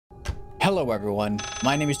Hello everyone,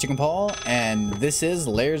 my name is Chicken Paul, and this is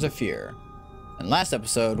Layers of Fear. In last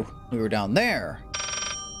episode, we were down there.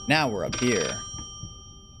 Now we're up here.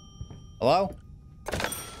 Hello?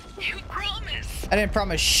 You promised. I didn't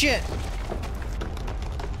promise shit!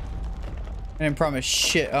 I didn't promise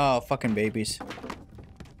shit. Oh, fucking babies.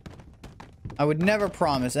 I would never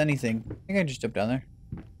promise anything. I think I just jumped down there.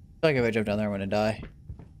 I feel like if I jump down there, I'm gonna die.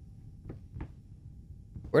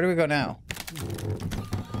 Where do we go now?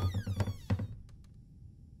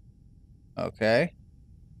 Okay.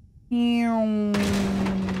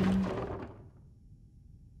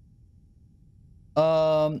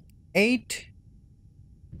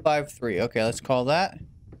 853. Okay, let's call that.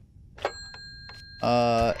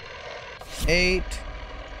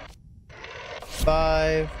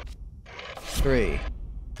 853.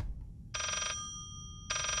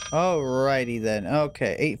 Alrighty then.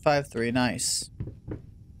 Okay, 853. Nice.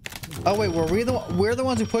 Oh wait, we're the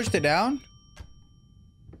ones who pushed it down?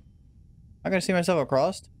 I gotta see myself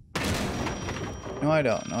across? No, I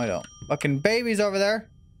don't. No, I don't. Fucking babies over there.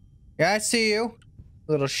 Yeah, I see you.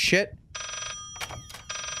 Little shit.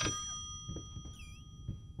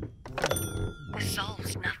 This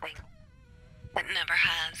solves nothing. It never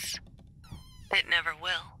has. It never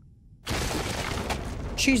will.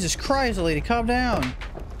 Jesus Christ, lady, calm down.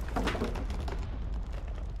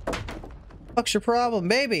 What's your problem,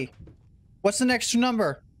 baby? What's the next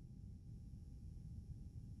number?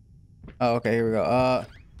 Oh, okay, here we go.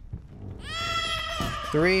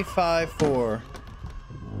 354.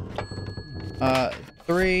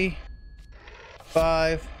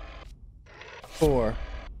 354.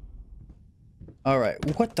 All right,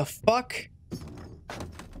 what the fuck?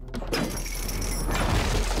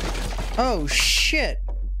 Oh shit!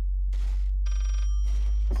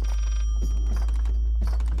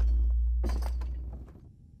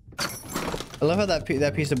 I love how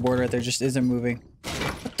that piece of board right there just isn't moving.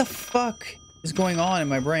 What the fuck is going on in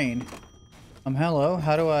my brain? Hello?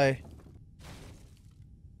 How do I...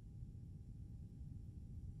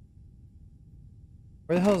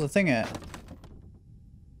 Where the hell is the thing at?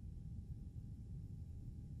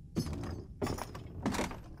 Did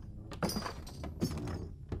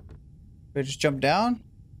I just jump down?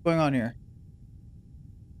 What's going on here?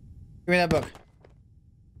 Give me that book.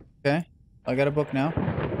 Okay. I got a book now.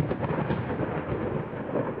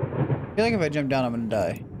 I feel like if I jump down, I'm gonna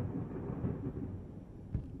die.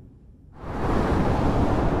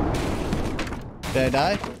 Did I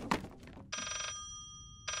die?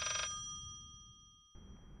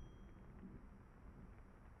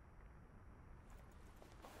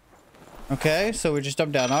 Okay, so we just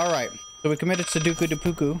jumped down. Alright. So we committed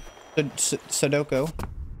Sudoku.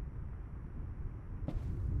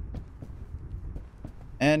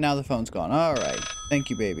 And now the phone's gone. Alright. Thank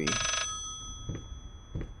you, baby.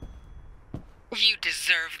 You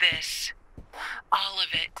deserve this. All of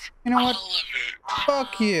it. You know what? All of it.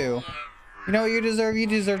 Fuck you. You know what you deserve? You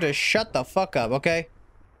deserve to shut the fuck up, okay?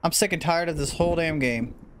 I'm sick and tired of this whole damn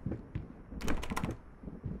game.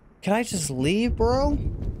 Can I just leave, bro?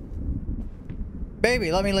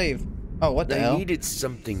 Baby, let me leave. Oh, what the hell? I needed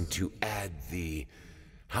something to add the...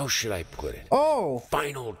 How should I put it? Oh!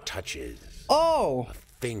 Final touches. Oh! A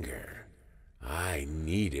finger. I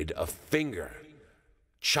needed a finger.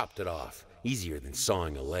 Chopped it off. Easier than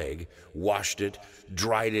sawing a leg. Washed it.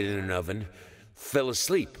 Dried it in an oven. Fell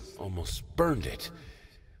asleep. Almost burned it.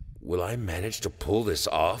 Will I manage to pull this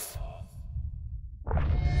off?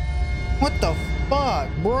 What the fuck,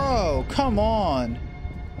 bro? Come on.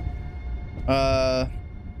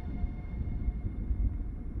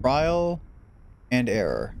 Trial and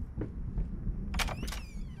error.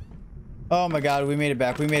 Oh my god, we made it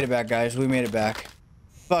back. We made it back, guys. We made it back.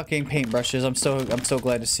 Fucking paintbrushes. I'm so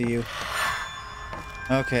glad to see you.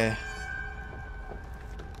 Okay.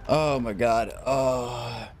 Oh my god.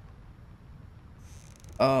 Oh.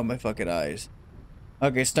 Oh, my fucking eyes.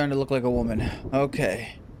 Okay, starting to look like a woman.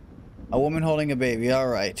 Okay. A woman holding a baby.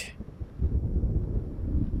 Alright.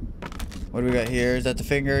 What do we got here? Is that the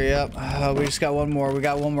finger? Yep. We just got one more. We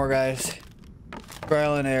got one more, guys.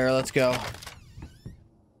 Trial and error. Let's go.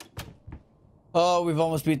 Oh, we've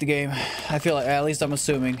almost beat the game. I feel like, at least I'm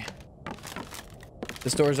assuming.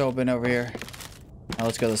 This door's open over here. Now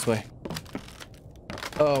let's go this way.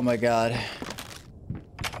 Oh my god.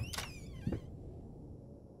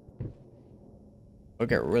 It'll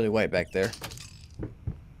get really white back there.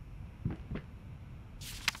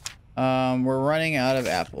 We're running out of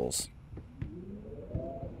apples.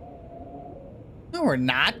 No, we're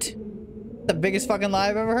not. The biggest fucking lie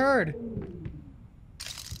I've ever heard.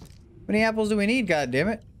 How many apples do we need, god damn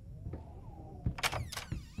it?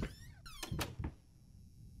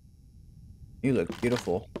 You look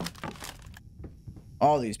beautiful.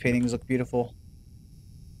 All these paintings look beautiful.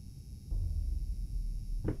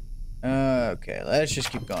 Okay, let's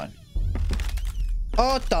just keep going.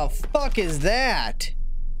 What the fuck is that?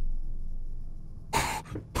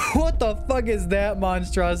 What the fuck is that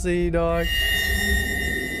monstrosity, dog?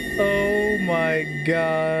 Oh my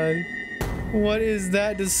god. What is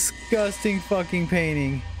that disgusting fucking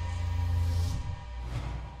painting?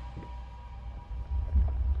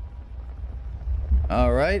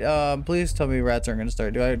 Alright, please tell me rats aren't gonna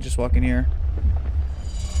start. Do I just walk in here?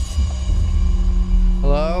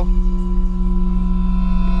 Hello?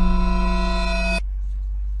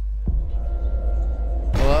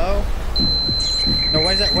 Hello? No,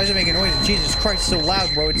 why is it making noise? Jesus Christ, it's so loud,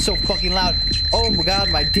 bro. It's so fucking loud. Oh my god,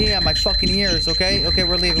 my fucking ears, okay? Okay,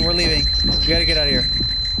 we're leaving. We gotta get out of here.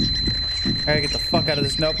 I gotta get the fuck out of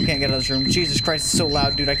this. Nope, can't get out of this room. Jesus Christ, it's so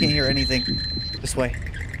loud, dude. I can't hear anything. This way.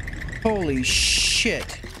 Holy shit.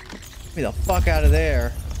 Get me the fuck out of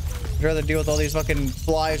there. I'd rather deal with all these fucking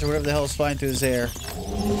flies or whatever the hell is flying through this air.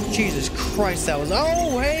 Jesus Christ, that was...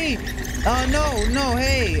 Oh, hey! No,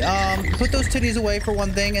 hey. Put those titties away for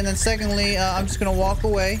one thing, and then secondly, I'm just gonna walk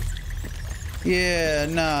away. Yeah,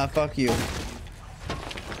 nah, fuck you.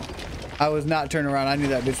 I was not turning around. I knew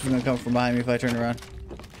that bitch was gonna come from behind me if I turned around.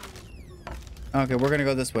 Okay, we're gonna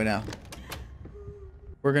go this way now.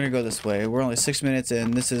 We're gonna go this way. We're only 6 minutes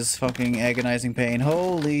in. This is fucking agonizing pain.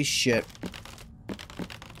 Holy shit.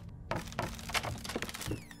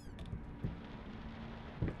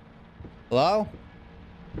 Hello?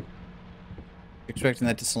 Expecting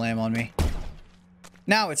that to slam on me.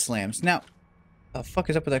 Now it slams. Now. The fuck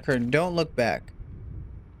is up with that curtain? Don't look back.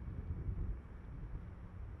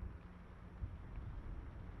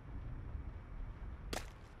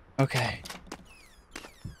 Okay.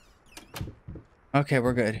 Okay,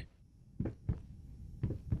 we're good.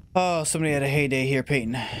 Oh, somebody had a heyday here,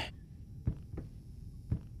 Peyton.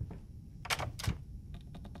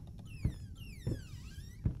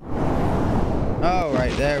 Oh,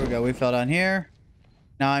 right, there we go. We fell down here.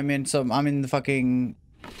 Now I'm in the fucking...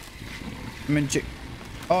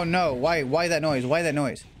 Oh no, why that noise? Why that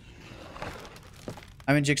noise?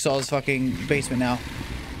 I'm in Jigsaw's fucking basement now.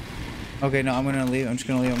 Okay, no, I'm gonna leave. I'm just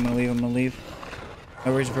gonna leave. I'm gonna leave.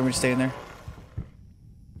 No reason for me to stay in there.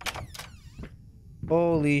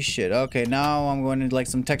 Holy shit. Okay, now I'm going to like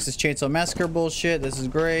some Texas Chainsaw Massacre bullshit. This is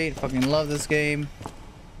great. Fucking love this game.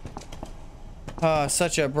 I'm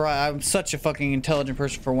such a fucking intelligent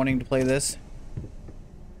person for wanting to play this.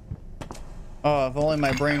 Oh, if only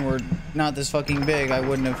my brain were not this fucking big, I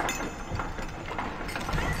wouldn't have...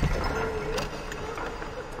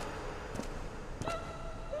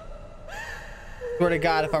 Swear to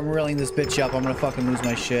God, if I'm reeling this bitch up, I'm gonna fucking lose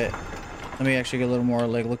my shit. Let me actually get a little more,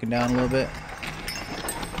 like, looking down a little bit.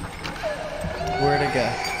 Where'd it go?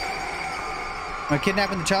 Am I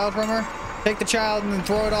kidnapping the child from her? Take the child and then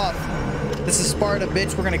throw it off. This is Sparta,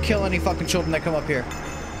 bitch. We're gonna kill any fucking children that come up here.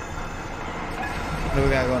 What do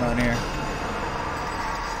we got going on here?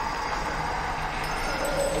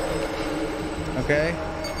 Okay.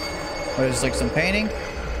 What is this, like some painting?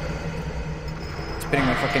 Spinning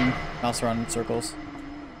my fucking mouse around in circles.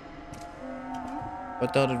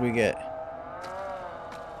 What the hell did we get?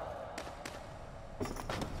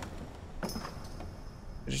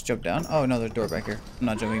 I just jumped down? Oh no, there's a door back here. I'm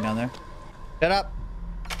not jumping down there. Shut up!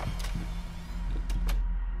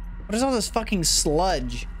 What is all this fucking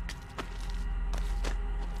sludge?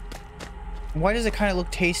 Why does it kind of look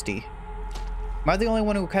tasty? Am I the only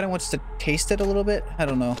one who kind of wants to taste it a little bit? I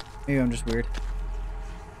don't know. Maybe I'm just weird.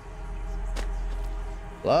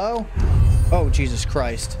 Hello? Oh, Jesus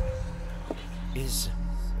Christ. Is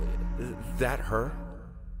that her?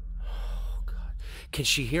 Oh, God. Can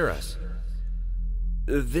she hear us?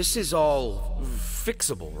 This is all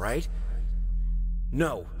fixable, right?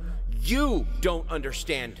 No, you don't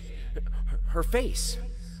understand. Her face.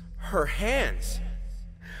 Her hands.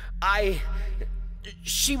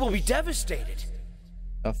 She will be devastated.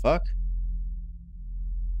 The fuck?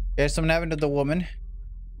 Okay, something happened to the woman.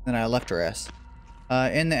 Then I left her ass.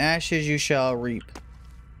 In the ashes you shall reap.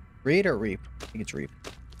 Read or reap? I think it's reap.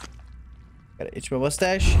 Gotta itch my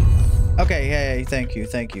mustache. Okay, hey, thank you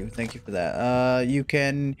for that. You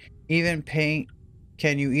can even paint.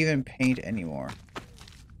 Can you even paint anymore?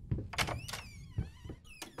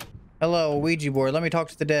 Hello, Ouija board. Let me talk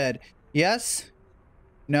to the dead. Yes?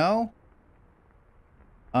 No?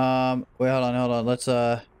 Wait, hold on. Let's,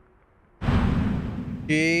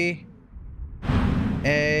 G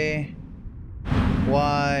A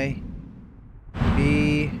Y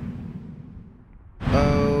B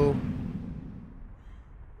O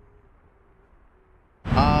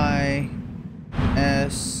I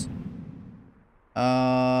this.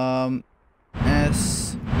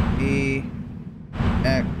 S E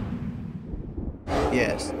X.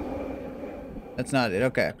 Yes. That's not it.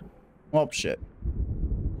 Okay. Well, shit.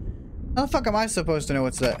 How the fuck am I supposed to know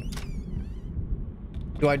what's that?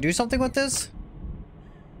 Do I do something with this?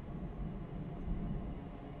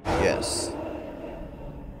 Yes.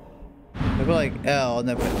 I put like L and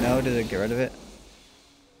then put no. Did it get rid of it?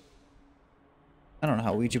 I don't know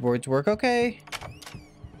how Ouija boards work. Okay.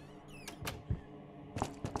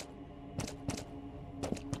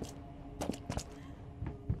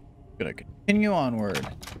 Gonna continue onward.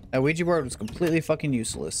 That Ouija board was completely fucking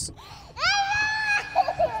useless.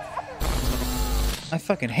 I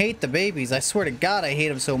fucking hate the babies. I swear to God, I hate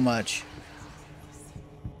them so much.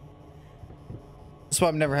 That's why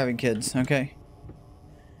I'm never having kids, okay?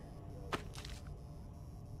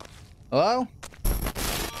 Hello?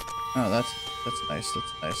 Oh, that's nice.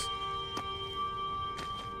 That's nice.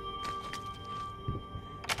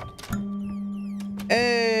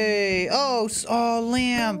 Hey! Oh, oh,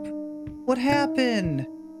 lamp. What happened?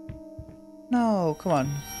 No, come on.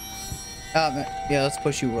 Yeah, let's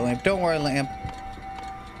push you, lamp. Don't worry, lamp.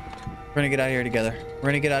 We're gonna get out of here together. We're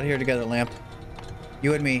gonna get out of here together, lamp.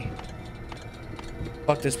 You and me.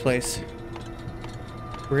 Fuck this place.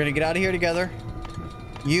 We're gonna get out of here together.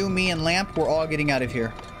 You, me, and lamp, we're all getting out of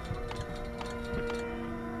here.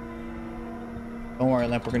 Don't worry,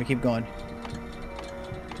 lamp. We're gonna keep going.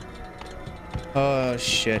 Oh,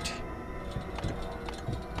 shit.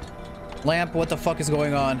 Lamp, what the fuck is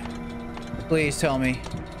going on? Please tell me.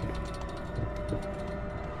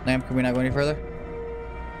 Lamp, can we not go any further?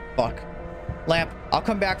 Fuck. Lamp, I'll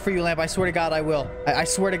come back for you, Lamp. I swear to God, I will. I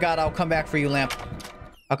swear to God, I'll come back for you, Lamp.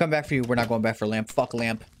 I'll come back for you. We're not going back for Lamp. Fuck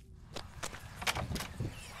Lamp.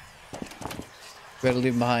 We gotta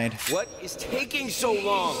leave him behind. What is taking so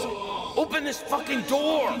long? Open this fucking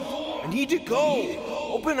door! I need to go!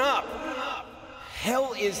 Open up!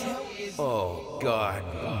 Hell is... Oh, God.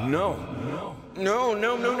 No. No,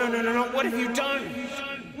 no, no, no, no, no, no. What have you done?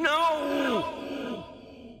 No!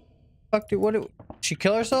 Fuck, dude, what did she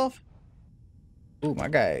kill herself? Ooh, my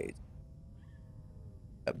guy.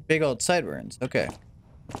 Got big old sideburns. Okay.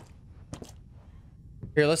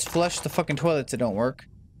 Here, let's flush the fucking toilets that don't work.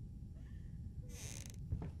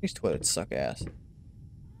 These toilets suck ass.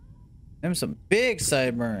 Them some big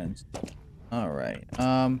sideburns. Alright.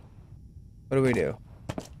 What do we do?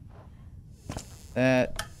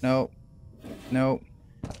 That. Nope. Nope.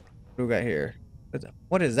 What do we got here?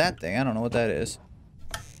 What is that thing? I don't know what that is.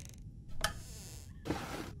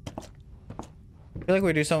 I feel like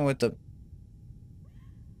we do something with the...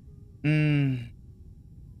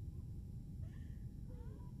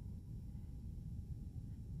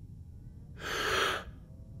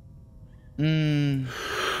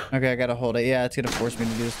 Okay, I gotta hold it. Yeah, it's gonna force me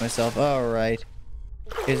to do this myself. Alright.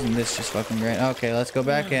 Isn't this just fucking great? Okay, let's go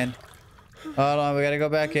back in. Hold on, we gotta go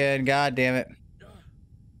back in. God damn it.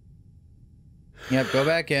 Yep, go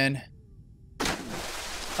back in.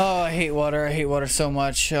 Oh, I hate water. I hate water so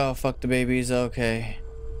much. Oh, fuck the babies. Okay.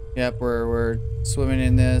 Yep, we're swimming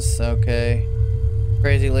in this. Okay.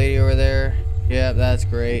 Crazy lady over there. Yep, that's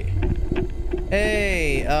great.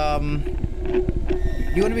 Hey,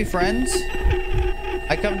 you want to be friends?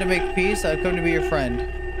 I come to make peace. I come to be your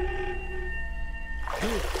friend.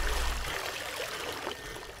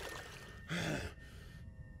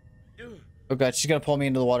 Oh god, she's gonna pull me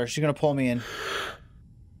into the water. She's gonna pull me in.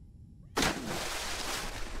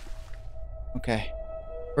 Okay.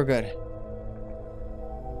 We're good.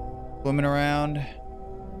 Swimming around.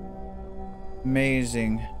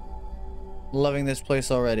 Amazing. Loving this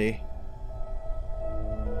place already.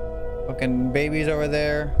 Fucking babies over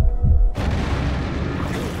there.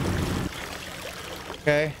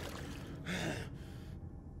 Okay.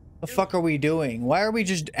 The fuck are we doing? Why are we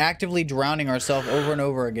just actively drowning ourselves over and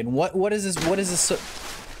over again? What is this? What is this?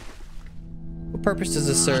 What purpose does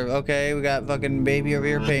this serve? Okay, we got fucking baby over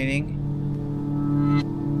here painting.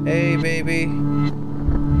 Hey, baby.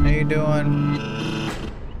 How you doing?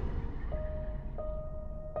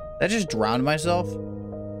 Did I just drown myself?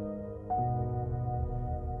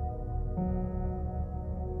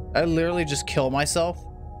 I literally just kill myself?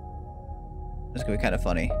 That's gonna be kind of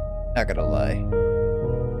funny. Not gonna lie.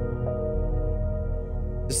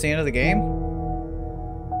 Is this the end of the game?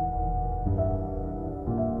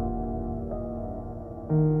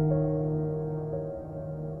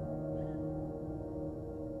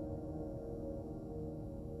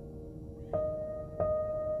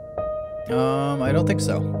 I don't think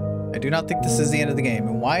so. I do not think this is the end of the game.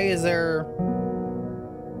 And why is there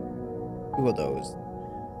two of those?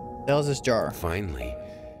 The hell is this jar? Finally,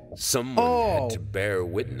 Someone had to bear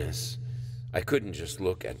witness. I couldn't just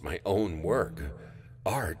look at my own work.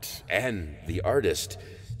 Art and the artist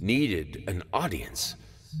needed an audience,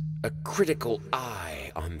 a critical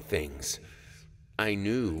eye on things. I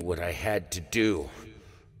knew what I had to do.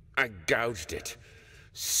 I gouged it,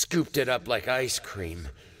 scooped it up like ice cream,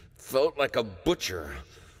 felt like a butcher,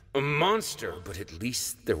 a monster, but at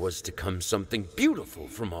least there was to come something beautiful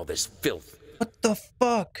from all this filth. What the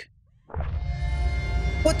fuck?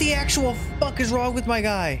 What the actual fuck is wrong with my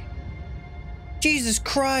guy? Jesus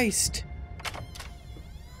Christ.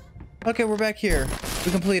 Okay, we're back here.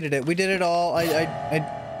 We completed it. We did it all.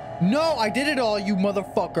 No, I did it all, you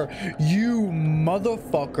motherfucker. You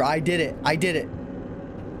motherfucker. I did it. I did it.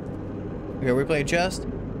 Okay, we playing chess?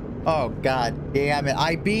 Oh god damn it.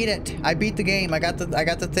 I beat it. I beat the game. I got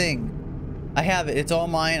the thing. I have it. It's all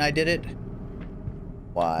mine. I did it.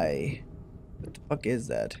 Why? What the fuck is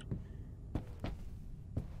that?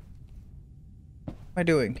 What am I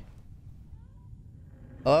doing?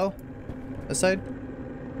 Hello? This side?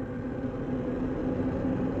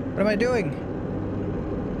 What am I doing?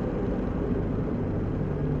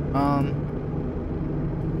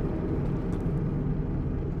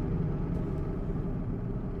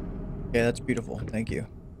 Yeah, that's beautiful. Thank you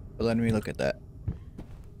for letting me look at that.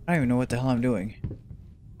 I don't even know what the hell I'm doing.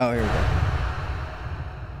 Oh, here we go.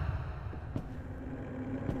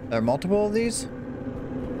 There are multiple of these?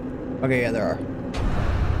 Okay, yeah, there are.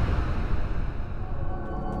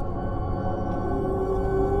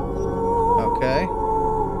 Okay.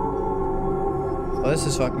 Well, this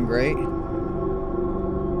is fucking great.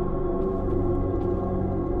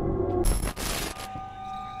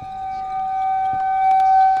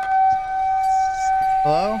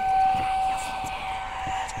 Hello?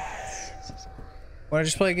 Wanna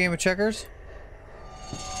just play a game of checkers?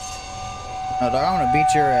 No, dog, I'm gonna beat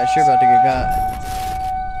your ass. You're about to get got.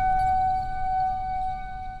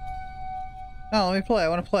 No, let me play. I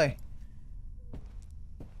wanna play.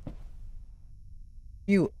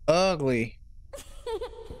 You ugly.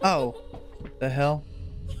 Oh. The hell?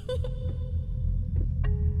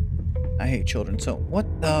 I hate children so. What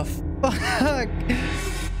the fuck?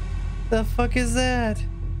 The fuck is that?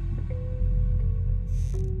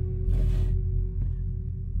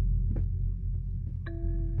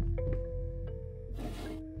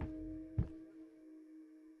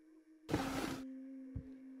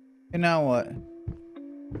 And now what?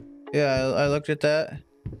 Yeah, I looked at that.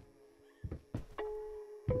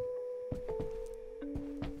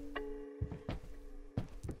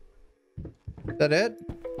 Is that it?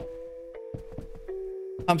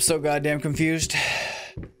 I'm so goddamn confused.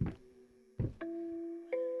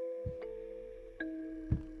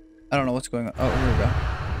 I don't know what's going on. Oh, here we go.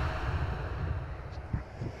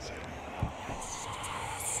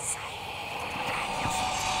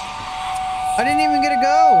 I didn't even get a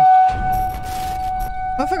go.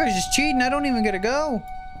 Motherfucker's just cheating. I don't even get a go.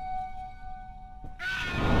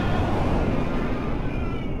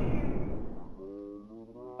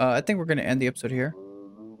 I think we're gonna end the episode here.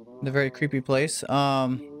 In a very creepy place.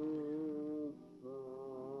 Yeah.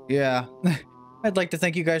 I'd like to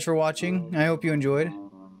thank you guys for watching. I hope you enjoyed.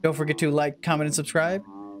 Don't forget to like, comment, and subscribe.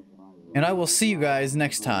 And I will see you guys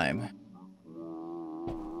next time.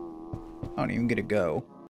 I don't even get to go.